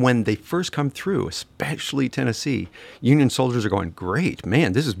amazing thing when they first come through, especially Tennessee, Union soldiers are going, great,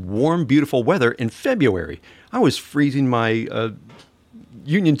 man, this is warm, beautiful weather in February. I was freezing my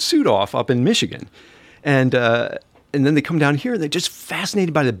Union suit off up in Michigan. And then they come down here and they're just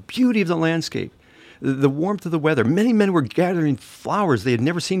fascinated by the beauty of the landscape, the warmth of the weather. Many men were gathering flowers they had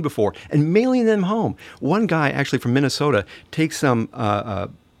never seen before and mailing them home. One guy actually from Minnesota takes some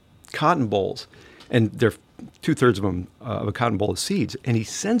cotton bolls, and they're 2/3 of them of a cotton boll of seeds, and he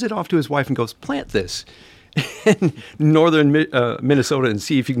sends it off to his wife and goes, plant this in northern Minnesota and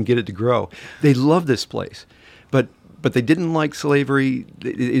see if you can get it to grow. They love this place. But they didn't like slavery.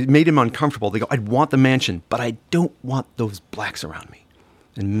 It made him uncomfortable. They go, I'd want the mansion, but I don't want those blacks around me.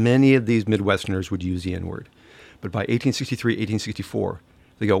 And many of these Midwesterners would use the N-word. But by 1863, 1864,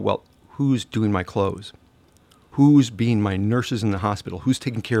 they go, well, who's doing my clothes? Who's being my nurses in the hospital? Who's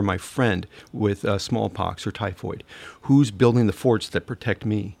taking care of my friend with smallpox or typhoid? Who's building the forts that protect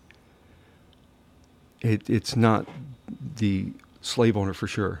me? It's not the slave owner for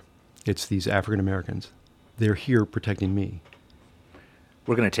sure. It's these African Americans. They're here protecting me.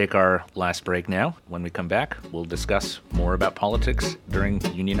 We're going to take our last break now. When we come back, we'll discuss more about politics during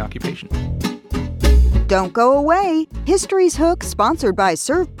Union occupation. Don't go away. History's Hook, sponsored by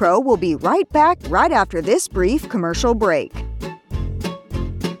ServPro, will be right back right after this brief commercial break.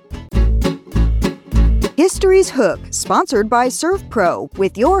 History's Hook, sponsored by ServPro,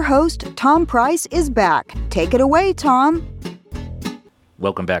 with your host, Tom Price, is back. Take it away, Tom.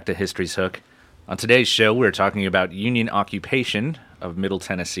 Welcome back to History's Hook. On today's show, we're talking about Union occupation of Middle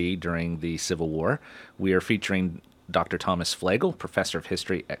Tennessee during the Civil War. We are featuring Dr. Thomas Flegel, professor of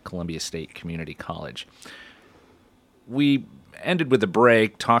history at Columbia State Community College. We ended with a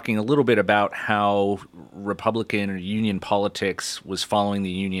break talking a little bit about how Republican or Union politics was following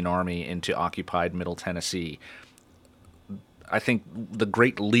the Union Army into occupied Middle Tennessee. I think the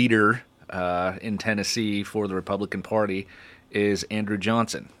great leader in Tennessee for the Republican Party is Andrew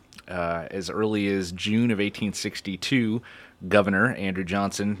Johnson. As early as June of 1862, Governor Andrew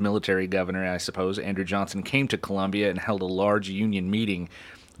Johnson, military governor, I suppose, Andrew Johnson came to Columbia and held a large Union meeting.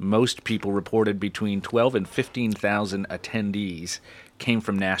 Most people reported between 12 and 15,000 attendees came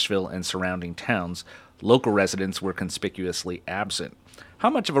from Nashville and surrounding towns. Local residents were conspicuously absent. How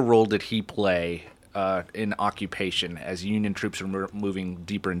much of a role did he play in occupation as Union troops were moving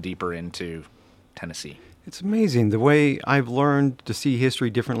deeper and deeper into Tennessee? It's amazing the way I've learned to see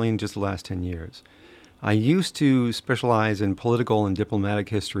history differently in just the last 10 years. I used to specialize in political and diplomatic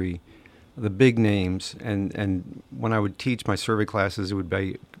history, the big names, and when I would teach my survey classes, it would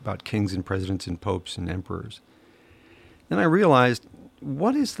be about kings and presidents and popes and emperors. Then I realized,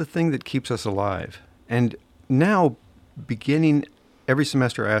 what is the thing that keeps us alive? And now, beginning every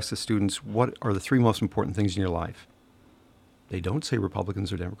semester, I ask the students, what are the 3 most important things in your life? They don't say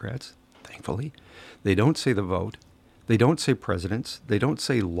Republicans or Democrats, thankfully. They don't say the vote. They don't say presidents. They don't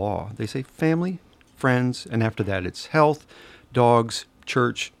say law. They say family, friends, and after that it's health, dogs,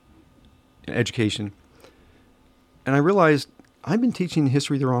 church, education. And I realized I've been teaching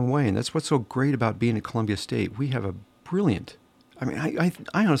history the wrong way, and that's what's so great about being at Columbia State. We have a brilliant, I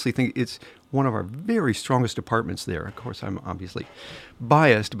honestly think it's one of our very strongest departments there. Of course, I'm obviously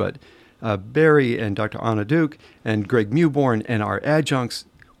biased, but Barry and Dr. Anna Duke and Greg Mewborn and our adjuncts,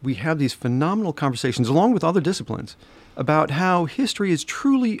 we have these phenomenal conversations, along with other disciplines, about how history is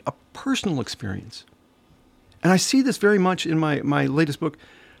truly a personal experience. And I see this very much in my latest book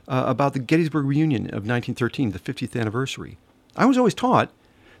about the Gettysburg Reunion of 1913, the 50th anniversary. I was always taught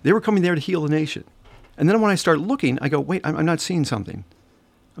they were coming there to heal the nation. And then when I start looking, I go, wait, I'm not seeing something.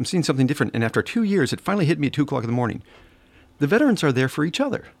 I'm seeing something different. And after 2 years, it finally hit me at 2 o'clock in the morning. The veterans are there for each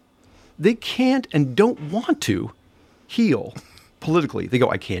other. They can't and don't want to heal politically. They go,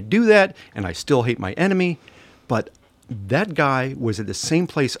 I can't do that, and I still hate my enemy. But that guy was at the same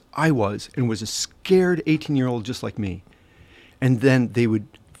place I was and was a scared 18-year-old just like me. And then they would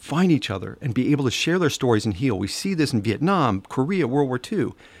find each other and be able to share their stories and heal. We see this in Vietnam, Korea, World War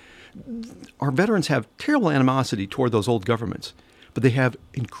II. Our veterans have terrible animosity toward those old governments, but they have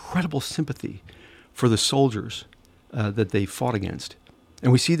incredible sympathy for the soldiers that they fought against.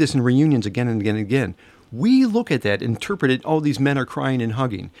 And we see this in reunions again and again and again. We look at that, interpret it, oh, these men are crying and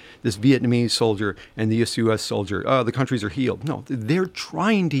hugging. This Vietnamese soldier and the US soldier, oh, the countries are healed. No, they're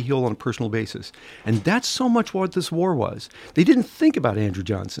trying to heal on a personal basis. And that's so much what this war was. They didn't think about Andrew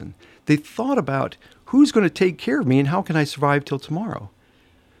Johnson. They thought about who's going to take care of me and how can I survive till tomorrow.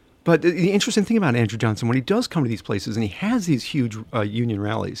 But the interesting thing about Andrew Johnson, when he does come to these places and he has these huge union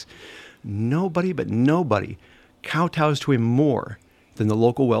rallies, nobody kowtows to him more than the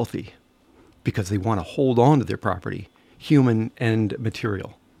local wealthy, because they want to hold on to their property, human and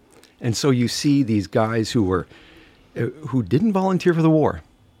material. And so you see these guys who didn't volunteer for the war.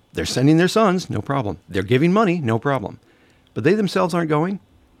 They're sending their sons, no problem. They're giving money, no problem. But they themselves aren't going,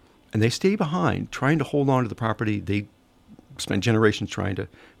 and they stay behind, trying to hold on to the property they spent generations trying to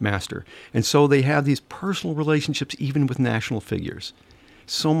master. And so they have these personal relationships even with national figures.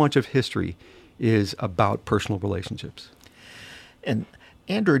 So much of history is about personal relationships. And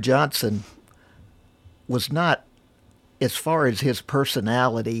Andrew Johnson was not, as far as his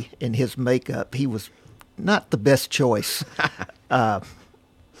personality and his makeup, he was not the best choice.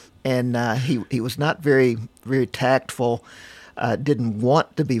 He was not very, very tactful, didn't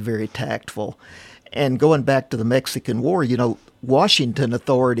want to be very tactful. And going back to the Mexican War, Washington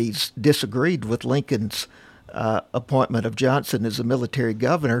authorities disagreed with Lincoln's appointment of Johnson as a military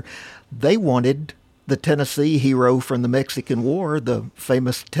governor. They wanted the Tennessee hero from the Mexican War, the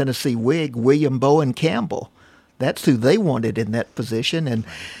famous Tennessee Whig, William Bowen Campbell. That's who they wanted in that position.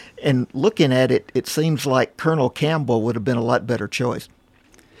 And looking at it, it seems like Colonel Campbell would have been a lot better choice.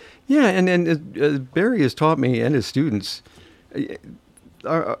 Yeah, and Barry has taught me and his students,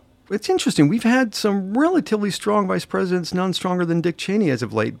 it's interesting. We've had some relatively strong vice presidents, none stronger than Dick Cheney as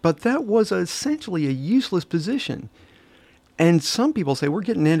of late, but that was essentially a useless position. And some people say we're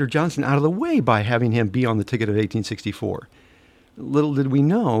getting Andrew Johnson out of the way by having him be on the ticket of 1864. Little did we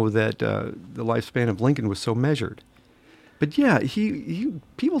know that the lifespan of Lincoln was so measured. But yeah,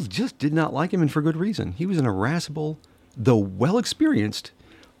 people just did not like him, and for good reason. He was an irascible, though well-experienced,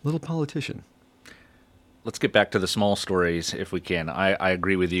 little politician. Let's get back to the small stories if we can. I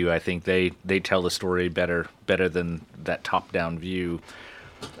agree with you. I think they tell the story better than that top-down view.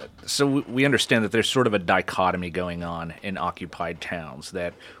 So we understand that there's sort of a dichotomy going on in occupied towns,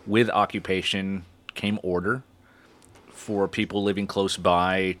 that with occupation came order. For people living close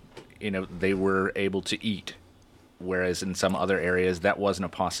by, they were able to eat, whereas in some other areas that wasn't a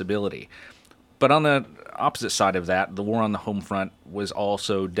possibility. But on the opposite side of that, the war on the home front was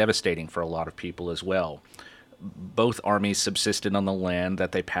also devastating for a lot of people as well. Both armies subsisted on the land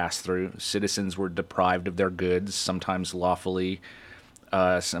that they passed through. Citizens were deprived of their goods, sometimes lawfully,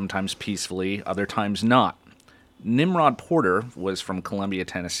 sometimes peacefully, other times not. Nimrod Porter was from Columbia,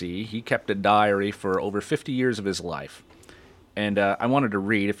 Tennessee. He kept a diary for over 50 years of his life. And I wanted to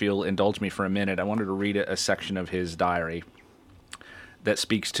read, if you'll indulge me for a minute, I wanted to read a section of his diary that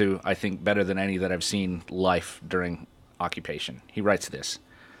speaks to, I think, better than any that I've seen, life during occupation. He writes this: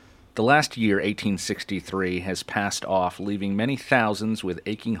 "The last year, 1863, has passed off, leaving many thousands with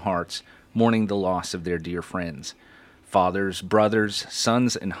aching hearts mourning the loss of their dear friends. Fathers, brothers,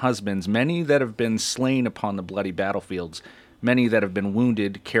 sons, and husbands, many that have been slain upon the bloody battlefields, many that have been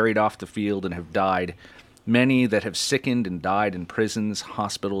wounded, carried off the field, and have died, many that have sickened and died in prisons,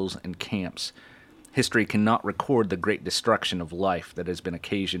 hospitals, and camps. History cannot record the great destruction of life that has been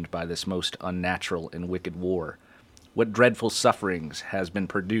occasioned by this most unnatural and wicked war. What dreadful sufferings has been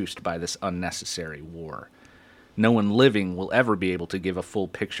produced by this unnecessary war. No one living will ever be able to give a full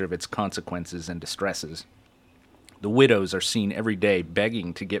picture of its consequences and distresses. The widows are seen every day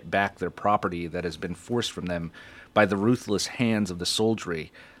begging to get back their property that has been forced from them by the ruthless hands of the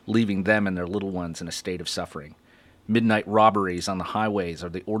soldiery, leaving them and their little ones in a state of suffering. Midnight robberies on the highways are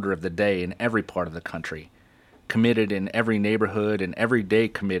the order of the day in every part of the country. Committed in every neighborhood and every day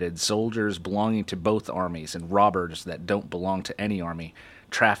committed, soldiers belonging to both armies and robbers that don't belong to any army,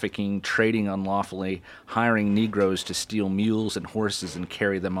 trafficking, trading unlawfully, hiring Negroes to steal mules and horses and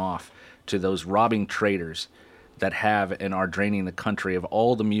carry them off, to those robbing traders that have and are draining the country of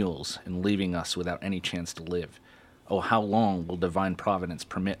all the mules and leaving us without any chance to live. Oh, how long will divine providence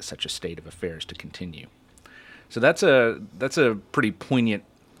permit such a state of affairs to continue?" So that's a pretty poignant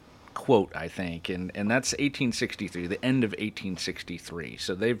quote, I think, and that's 1863, the end of 1863.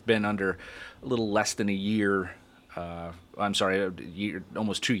 So they've been under a little less than a year,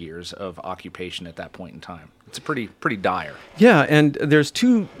 almost 2 years of occupation at that point in time. It's a pretty dire. Yeah, and there's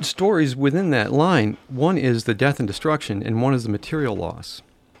two stories within that line. One is the death and destruction, and one is the material loss.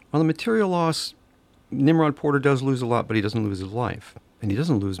 On the material loss, Nimrod Porter does lose a lot, but he doesn't lose his life. And he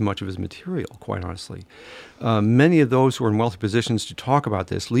doesn't lose much of his material, quite honestly. Many of those who are in wealthy positions to talk about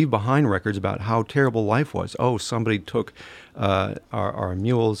this leave behind records about how terrible life was. Oh, somebody took our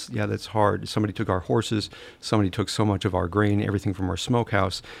mules. Yeah, that's hard. Somebody took our horses. Somebody took so much of our grain, everything from our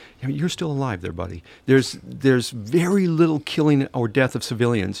smokehouse. You're still alive there, buddy. There's very little killing or death of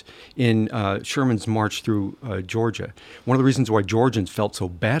civilians in Sherman's march through Georgia. One of the reasons why Georgians felt so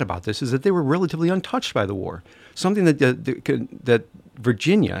bad about this is that they were relatively untouched by the war. Something that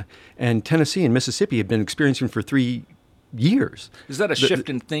Virginia and Tennessee and Mississippi had been experiencing for 3 years. Is that a shift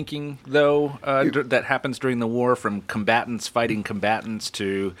in thinking, though, that happens during the war, from combatants fighting combatants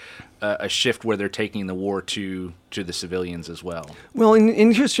to a shift where they're taking the war to the civilians as well? Well, an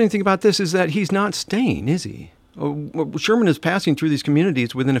interesting thing about this is that he's not staying, is he? Sherman is passing through these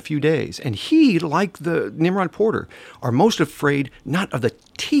communities within a few days, and he, like the Nimrod Porter, are most afraid not of the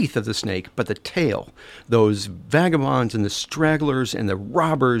teeth of the snake, but the tail. Those vagabonds and the stragglers and the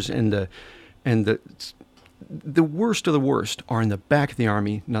robbers and the worst of the worst are in the back of the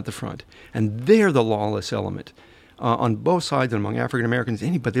army, not the front. And they're the lawless element on both sides and among African Americans.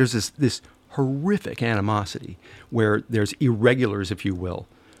 But there's this horrific animosity where there's irregulars, if you will,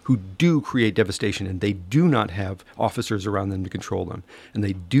 who do create devastation, and they do not have officers around them to control them. And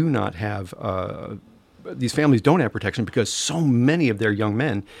they do not have, these families don't have protection because so many of their young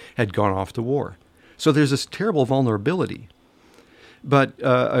men had gone off to war. So there's this terrible vulnerability. But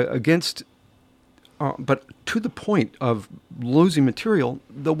but to the point of losing material,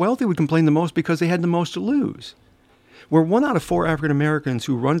 the wealthy would complain the most because they had the most to lose. Where 1 out of 4 African Americans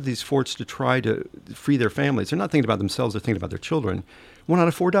who run to these forts to try to free their families, they're not thinking about themselves, they're thinking about their children. 1 out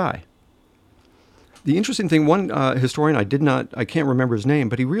of 4 die. The interesting thing, one historian, I can't remember his name,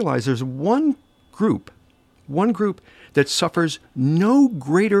 but he realized there's one group that suffers no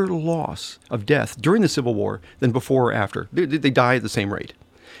greater loss of death during the Civil War than before or after. They die at the same rate.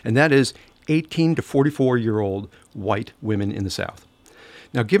 And that is 18 to 44-year-old white women in the South.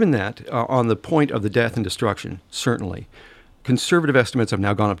 Now, given that, on the point of the death and destruction, certainly, conservative estimates have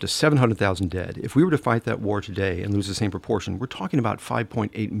now gone up to 700,000 dead. If we were to fight that war today and lose the same proportion, we're talking about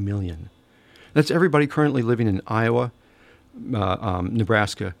 5.8 million. That's everybody currently living in Iowa,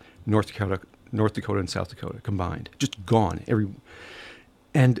 Nebraska, North Dakota, and South Dakota combined. Just gone.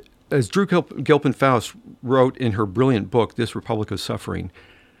 And as Drew Gilpin Faust wrote in her brilliant book, This Republic of Suffering,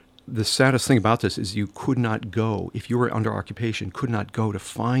 the saddest thing about this is you could not go, if you were under occupation, could not go to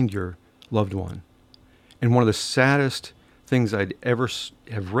find your loved one. And one of the saddest things I'd ever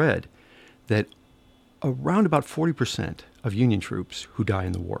have read, that around about 40% of Union troops who die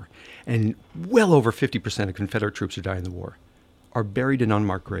in the war, and well over 50% of Confederate troops who die in the war, are buried in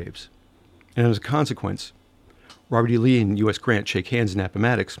unmarked graves. And as a consequence, Robert E. Lee and U.S. Grant shake hands in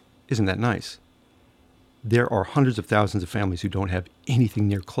Appomattox. Isn't that nice? There are hundreds of thousands of families who don't have anything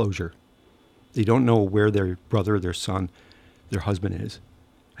near closure. They don't know where their brother, their son, their husband is,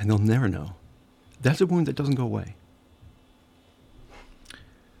 and they'll never know. That's a wound that doesn't go away.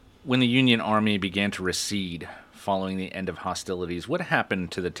 When the Union Army began to recede following the end of hostilities, what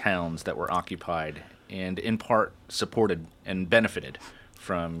happened to the towns that were occupied and in part supported and benefited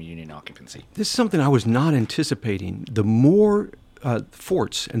from Union occupancy? This is something I was not anticipating. The more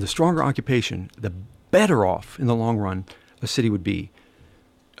forts and the stronger occupation, the better off in the long run a city would be.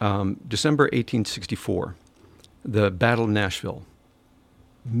 December 1864, the Battle of Nashville,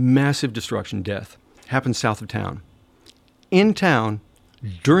 massive destruction, death, happened south of town. In town,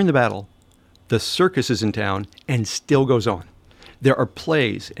 during the battle, the circus is in town and still goes on. There are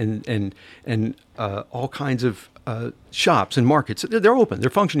plays and all kinds of shops and markets. They're open. They're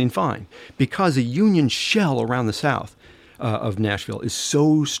functioning fine because the Union shell around the south of Nashville is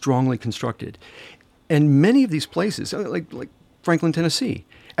so strongly constructed. And many of these places, like Franklin, Tennessee,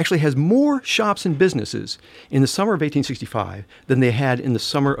 actually has more shops and businesses in the summer of 1865 than they had in the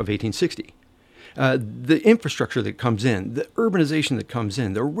summer of 1860. The infrastructure that comes in, the urbanization that comes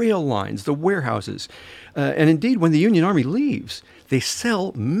in, the rail lines, the warehouses, and indeed when the Union Army leaves, they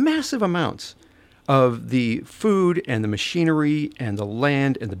sell massive amounts of the food and the machinery and the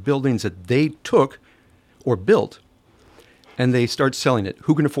land and the buildings that they took or built, and they start selling it.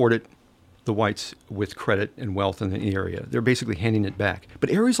 Who can afford it? The whites with credit and wealth in the area. They're basically handing it back.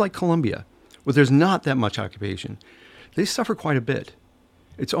 But areas like Columbia, where there's not that much occupation, they suffer quite a bit.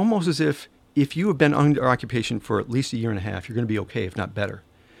 It's almost as if you have been under occupation for at least a year and a half, you're going to be okay, if not better.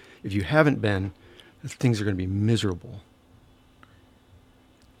 If you haven't been, things are going to be miserable.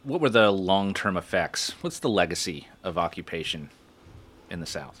 What were the long-term effects? What's the legacy of occupation in the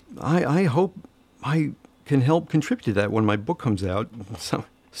South? I hope I can help contribute to that when my book comes out, so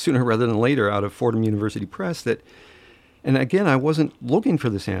sooner rather than later, out of Fordham University Press, that And again, I wasn't looking for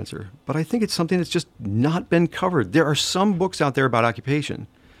this answer, but I think it's something that's just not been covered. There are some books out there about occupation,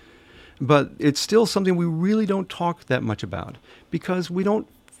 but it's still something we really don't talk that much about because we don't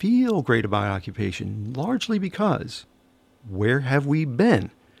feel great about occupation, largely because where have we been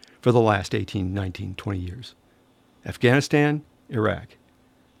for the last 18, 19, 20 years? Afghanistan, Iraq.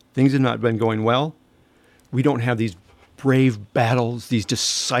 Things have not been going well. We don't have these brave battles, these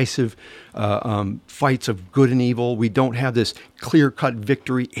decisive fights of good and evil. We don't have this clear-cut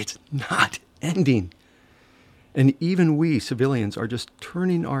victory. It's not ending. And even we, civilians, are just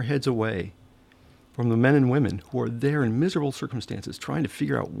turning our heads away from the men and women who are there in miserable circumstances trying to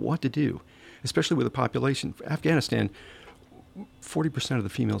figure out what to do, especially with the population. For Afghanistan, 40% of the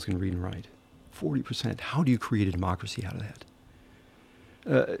females can read and write. 40%. How do you create a democracy out of that?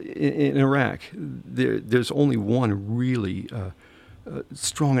 In Iraq, there's only one really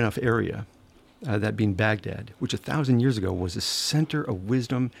strong enough area, that being Baghdad, which 1,000 years ago was a center of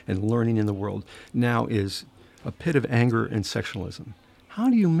wisdom and learning in the world, now is a pit of anger and sectionalism. How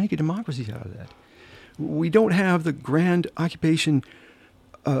do you make a democracy out of that? We don't have the grand occupation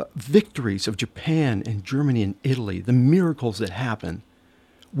victories of Japan and Germany and Italy, the miracles that happen.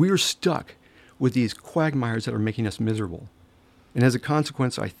 We're stuck with these quagmires that are making us miserable. And as a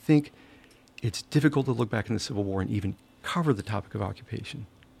consequence, I think it's difficult to look back in the Civil War and even cover the topic of occupation.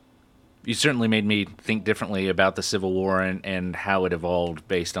 You certainly made me think differently about the Civil War and how it evolved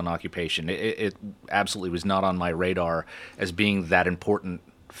based on occupation. It absolutely was not on my radar as being that important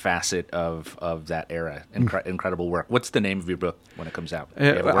facet of that era. Incredible work. What's the name of your book when it comes out?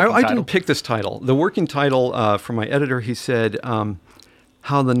 I didn't pick this title. The working title from my editor, he said,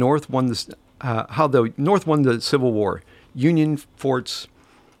 how the North won the Civil War. Union forts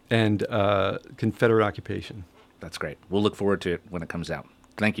and Confederate occupation. That's great. We'll look forward to it when it comes out.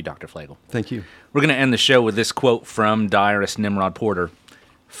 Thank you, Dr. Flegel. Thank you. We're going to end the show with this quote from diarist Nimrod Porter.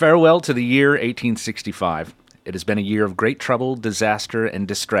 Farewell to the year 1865. It has been a year of great trouble, disaster, and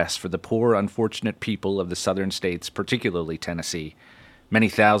distress for the poor, unfortunate people of the southern states, particularly Tennessee. Many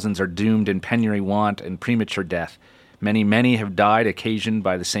thousands are doomed in penury, want, and premature death. Many, many have died occasioned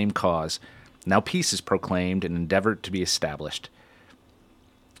by the same cause. Now peace is proclaimed and endeavored to be established.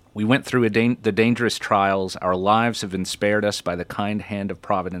 We went through the dangerous trials. Our lives have been spared us by the kind hand of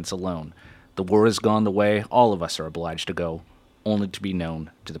Providence alone. The war has gone the way all of us are obliged to go, only to be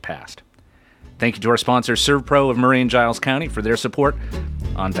known to the past. Thank you to our sponsor, ServPro of Murray and Giles County, for their support.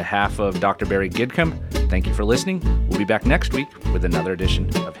 On behalf of Dr. Barry Gidcombe, thank you for listening. We'll be back next week with another edition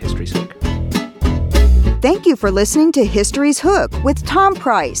of History's Hook. Thank you for listening to History's Hook with Tom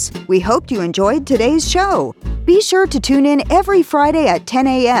Price. We hoped you enjoyed today's show. Be sure to tune in every Friday at 10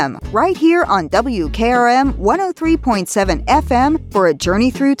 a.m. right here on WKRM 103.7 FM for a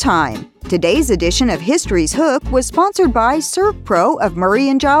journey through time. Today's edition of History's Hook was sponsored by ServPro of Murray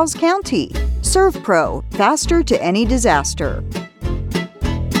and Giles County. ServPro, faster to any disaster.